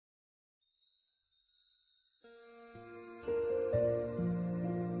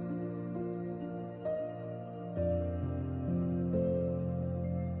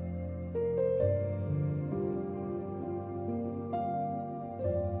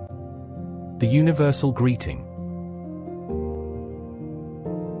The universal greeting.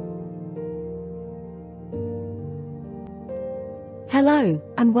 Hello,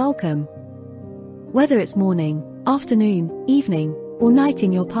 and welcome. Whether it's morning, afternoon, evening, or night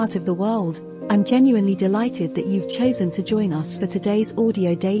in your part of the world, I'm genuinely delighted that you've chosen to join us for today's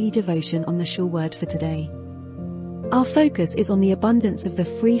audio daily devotion on the Sure Word for Today. Our focus is on the abundance of the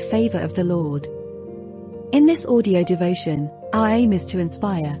free favor of the Lord. In this audio devotion, our aim is to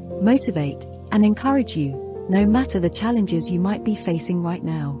inspire, motivate, and encourage you, no matter the challenges you might be facing right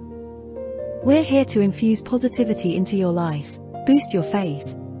now. We're here to infuse positivity into your life, boost your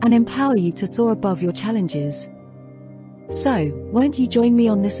faith, and empower you to soar above your challenges. So, won't you join me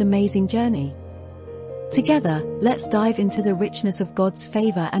on this amazing journey? Together, let's dive into the richness of God's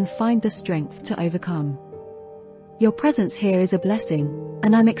favor and find the strength to overcome. Your presence here is a blessing,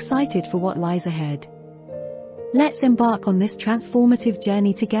 and I'm excited for what lies ahead. Let's embark on this transformative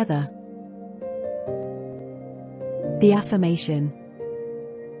journey together. The Affirmation.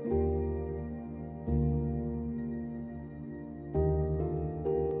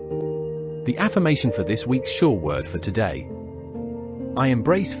 The affirmation for this week's Sure Word for Today. I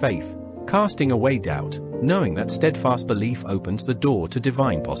embrace faith, casting away doubt, knowing that steadfast belief opens the door to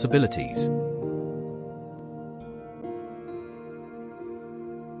divine possibilities.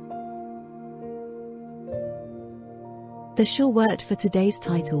 The Sure Word for Today's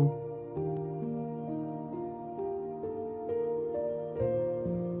title.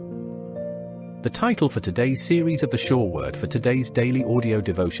 The title for today's series of the Sure Word for Today's daily audio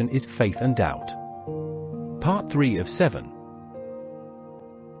devotion is Faith and Doubt. Part 3 of 7.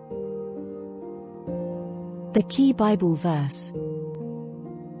 The key Bible verse.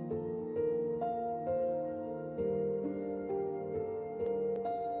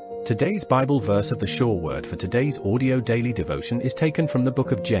 Today's Bible verse of the Sure Word for today's audio daily devotion is taken from the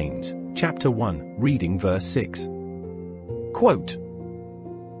book of James, chapter 1, reading verse 6. Quote,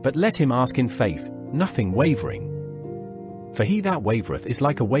 "But let him ask in faith, nothing wavering. For he that wavereth is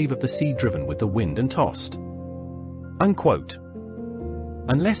like a wave of the sea driven with the wind and tossed." Unquote.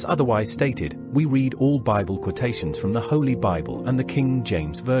 Unless otherwise stated, we read all Bible quotations from the Holy Bible and the King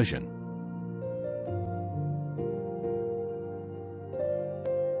James Version.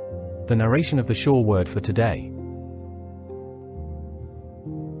 The narration of the Sure Word for today.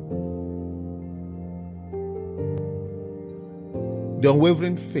 The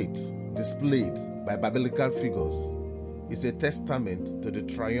unwavering faith displayed by biblical figures is a testament to the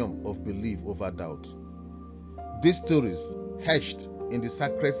triumph of belief over doubt. These stories, hatched in the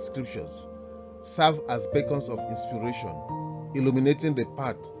sacred scriptures, serve as beacons of inspiration, illuminating the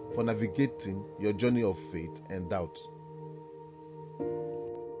path for navigating your journey of faith and doubt.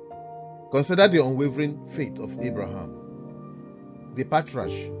 Consider the unwavering faith of Abraham, the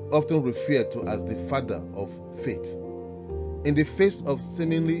patriarch often referred to as the father of faith. In the face of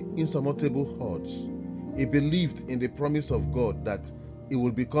seemingly insurmountable odds, he believed in the promise of God that he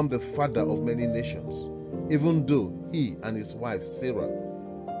would become the father of many nations, even though he and his wife Sarah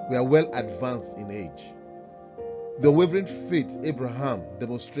were well advanced in age. The unwavering faith Abraham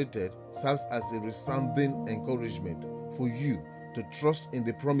demonstrated serves as a resounding encouragement for you to trust in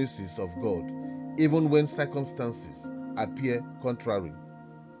the promises of God, even when circumstances appear contrary.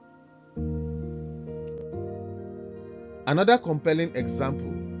 Another compelling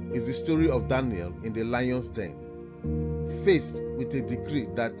example is the story of Daniel in the lion's den. Faced with a decree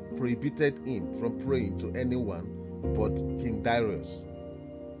that prohibited him from praying to anyone but King Darius,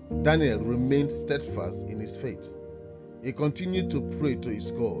 Daniel remained steadfast in his faith. He continued to pray to his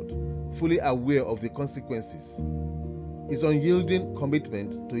God, fully aware of the consequences. His unyielding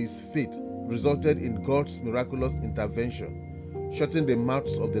commitment to his faith resulted in God's miraculous intervention, shutting the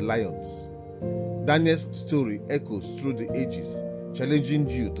mouths of the lions. Daniel's story echoes through the ages, challenging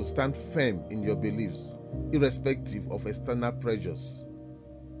you to stand firm in your beliefs, irrespective of external pressures.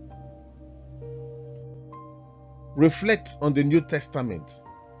 Reflect on the New Testament,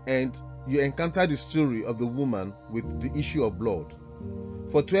 and you encounter the story of the woman with the issue of blood.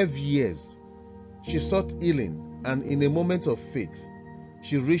 For 12 years, she sought healing, and in a moment of faith,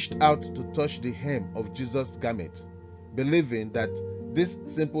 she reached out to touch the hem of Jesus' garment, believing that this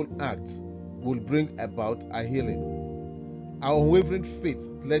simple act would bring about a healing. Our unwavering faith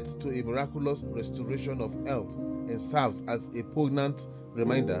led to a miraculous restoration of health and serves as a poignant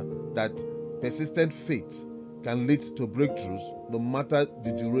reminder that persistent faith can lead to breakthroughs no matter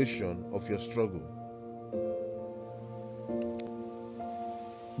the duration of your struggle.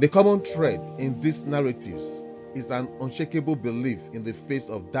 The common thread in these narratives is an unshakable belief in the face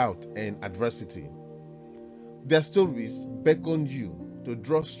of doubt and adversity. Their stories beckon you to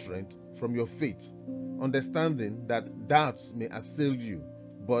draw strength from your faith, understanding that doubts may assail you,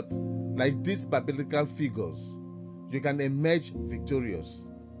 but like these biblical figures, you can emerge victorious.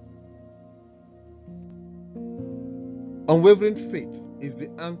 Unwavering faith is the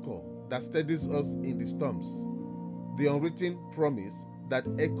anchor that steadies us in the storms, the unwritten promise that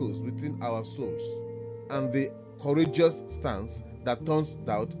echoes within our souls, and the courageous stance that turns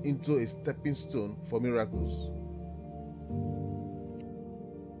doubt into a stepping stone for miracles.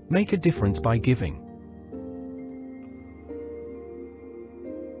 Make a difference by giving.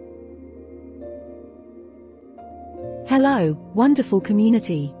 Hello, wonderful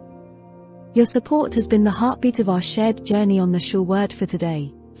community. Your support has been the heartbeat of our shared journey on the Sure Word for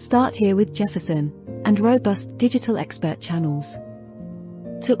today. Start here with Jefferson and robust digital expert channels.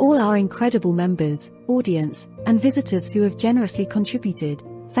 To all our incredible members, audience, and visitors who have generously contributed,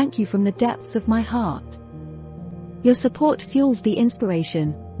 thank you from the depths of my heart. Your support fuels the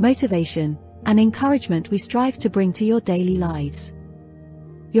inspiration, motivation, and encouragement we strive to bring to your daily lives.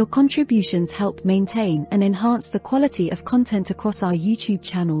 Your contributions help maintain and enhance the quality of content across our YouTube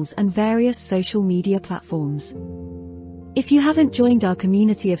channels and various social media platforms. If you haven't joined our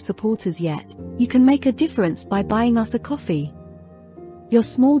community of supporters yet, you can make a difference by buying us a coffee. Your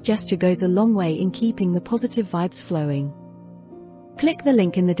small gesture goes a long way in keeping the positive vibes flowing. Click the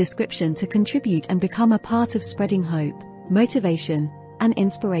link in the description to contribute and become a part of spreading hope, motivation, and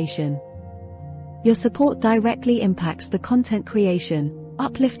inspiration. Your support directly impacts the content creation,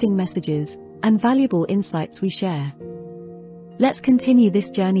 uplifting messages, and valuable insights we share. Let's continue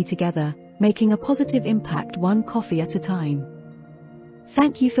this journey together, making a positive impact one coffee at a time.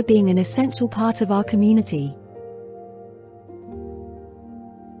 Thank you for being an essential part of our community.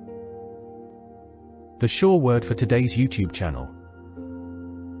 The Sure Word for today's YouTube channel.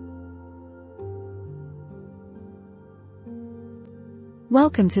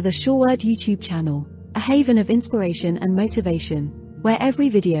 Welcome to the Sure Word YouTube channel, a haven of inspiration and motivation, where every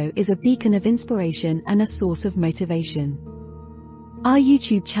video is a beacon of inspiration and a source of motivation. Our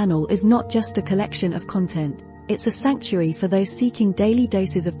YouTube channel is not just a collection of content, it's a sanctuary for those seeking daily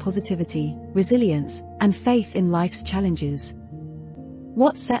doses of positivity, resilience, and faith in life's challenges.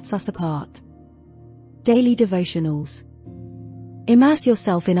 What sets us apart? Daily devotionals. Immerse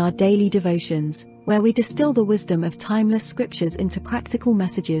yourself in our daily devotions, where we distill the wisdom of timeless scriptures into practical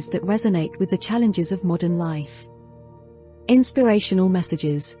messages that resonate with the challenges of modern life. Inspirational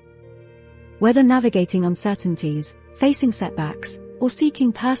messages. Whether navigating uncertainties, facing setbacks, or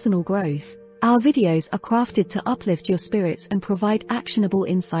seeking personal growth, our videos are crafted to uplift your spirits and provide actionable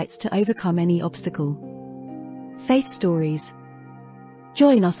insights to overcome any obstacle. Faith stories.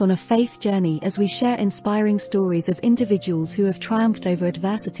 Join us on a faith journey as we share inspiring stories of individuals who have triumphed over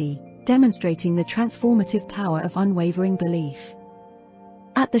adversity, demonstrating the transformative power of unwavering belief.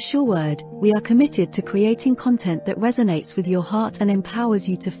 At the Sure Word, we are committed to creating content that resonates with your heart and empowers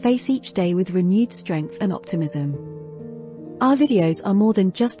you to face each day with renewed strength and optimism. Our videos are more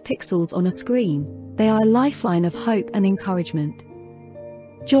than just pixels on a screen, they are a lifeline of hope and encouragement.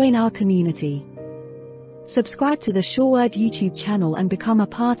 Join our community. Subscribe to the Sure Word YouTube channel and become a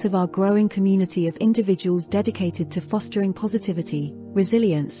part of our growing community of individuals dedicated to fostering positivity,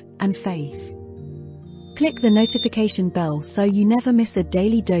 resilience, and faith. Click the notification bell so you never miss a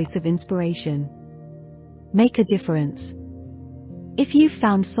daily dose of inspiration. Make a difference. If you've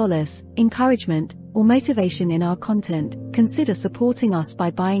found solace, encouragement, or motivation in our content, consider supporting us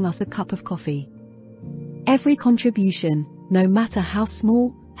by buying us a cup of coffee. Every contribution, no matter how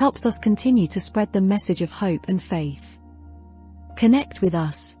small, helps us continue to spread the message of hope and faith. Connect with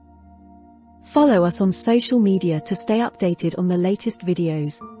us. Follow us on social media to stay updated on the latest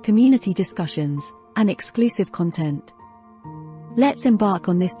videos, community discussions, and exclusive content. Let's embark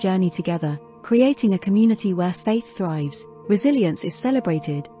on this journey together, creating a community where faith thrives, resilience is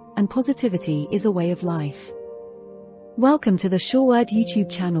celebrated, and positivity is a way of life. Welcome to the Sure Word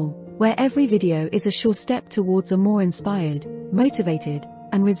YouTube channel, where every video is a sure step towards a more inspired, motivated,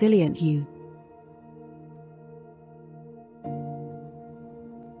 and resilient you.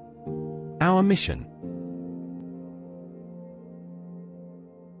 Our mission.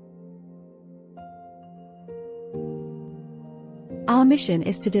 Our mission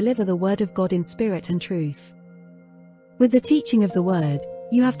is to deliver the Word of God in spirit and truth. With the teaching of the Word,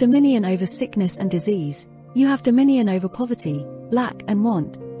 you have dominion over sickness and disease, you have dominion over poverty, lack and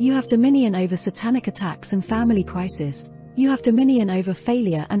want, you have dominion over satanic attacks and family crisis, you have dominion over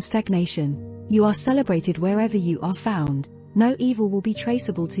failure and stagnation, you are celebrated wherever you are found, no evil will be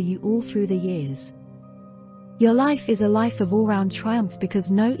traceable to you all through the years. Your life is a life of all-round triumph because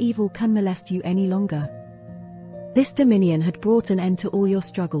no evil can molest you any longer. This dominion had brought an end to all your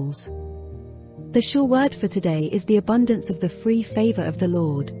struggles. The sure word for today is the abundance of the free favor of the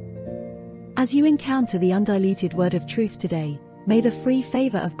Lord. As you encounter the undiluted word of truth today, may the free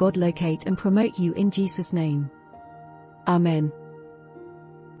favor of God locate and promote you in Jesus' name. Amen.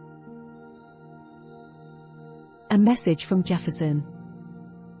 A message from Jefferson.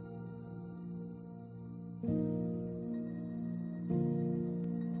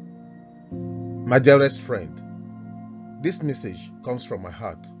 My dearest friend, this message comes from my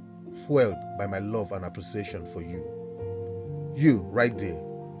heart, fueled by my love and appreciation for you. You, right there,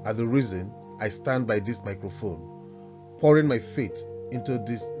 are the reason I stand by this microphone, pouring my faith into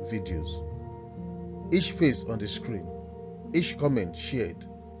these videos. Each face on the screen, each comment shared,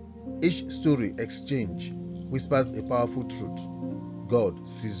 each story exchanged whispers a powerful truth. God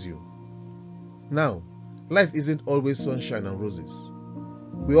sees you. Now, life isn't always sunshine and roses.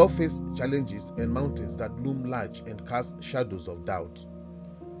 We all face challenges and mountains that loom large and cast shadows of doubt.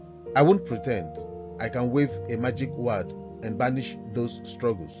 I won't pretend I can wave a magic word and banish those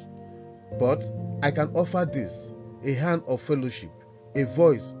struggles. But I can offer this, a hand of fellowship, a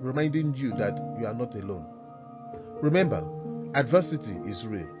voice reminding you that you are not alone. Remember, adversity is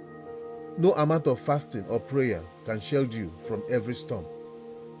real. No amount of fasting or prayer can shield you from every storm.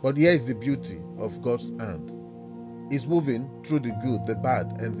 But here is the beauty of God's hand. It's woven through the good, the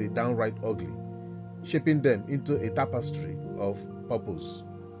bad, and the downright ugly, shaping them into a tapestry of purpose.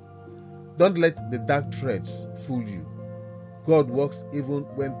 Don't let the dark threads fool you. God works even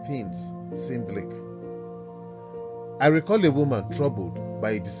when things seem bleak. I recall a woman troubled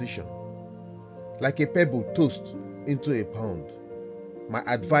by a decision. Like a pebble tossed into a pond, my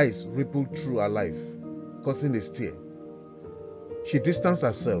advice rippled through her life, causing a stir. She distanced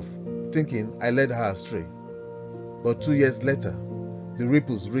herself, thinking I led her astray. But 2 years later, the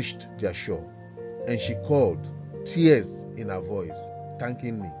ripples reached their shore, and she called, tears in her voice,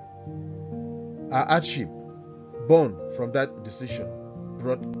 thanking me. Her hardship, born from that decision,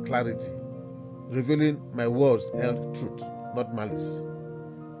 brought clarity, revealing my words held truth, not malice.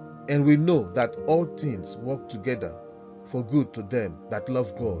 And we know that all things work together for good to them that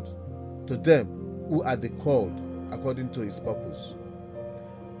love God, to them who are the called according to His purpose.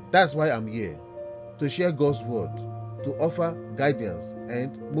 That's why I'm here, to share God's word, to offer guidance,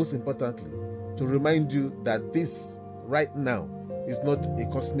 and most importantly, to remind you that this right now is not a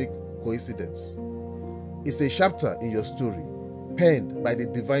cosmic coincidence. It's a chapter in your story, penned by the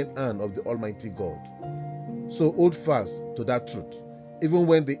divine hand of the Almighty God. So hold fast to that truth, even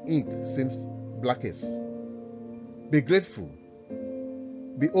when the ink seems blackest. Be grateful,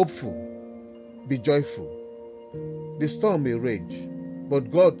 be hopeful, be joyful. The storm may rage, but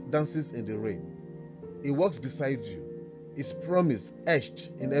God dances in the rain. He walks beside you, His promise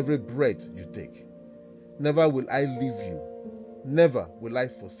etched in every breath you take. Never will I leave you, never will I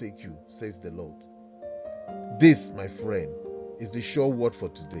forsake you, says the Lord. This, my friend, is the sure word for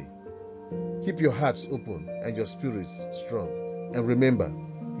today. Keep your hearts open and your spirits strong. And remember,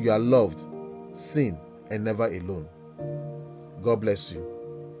 you are loved, seen, and never alone. God bless you.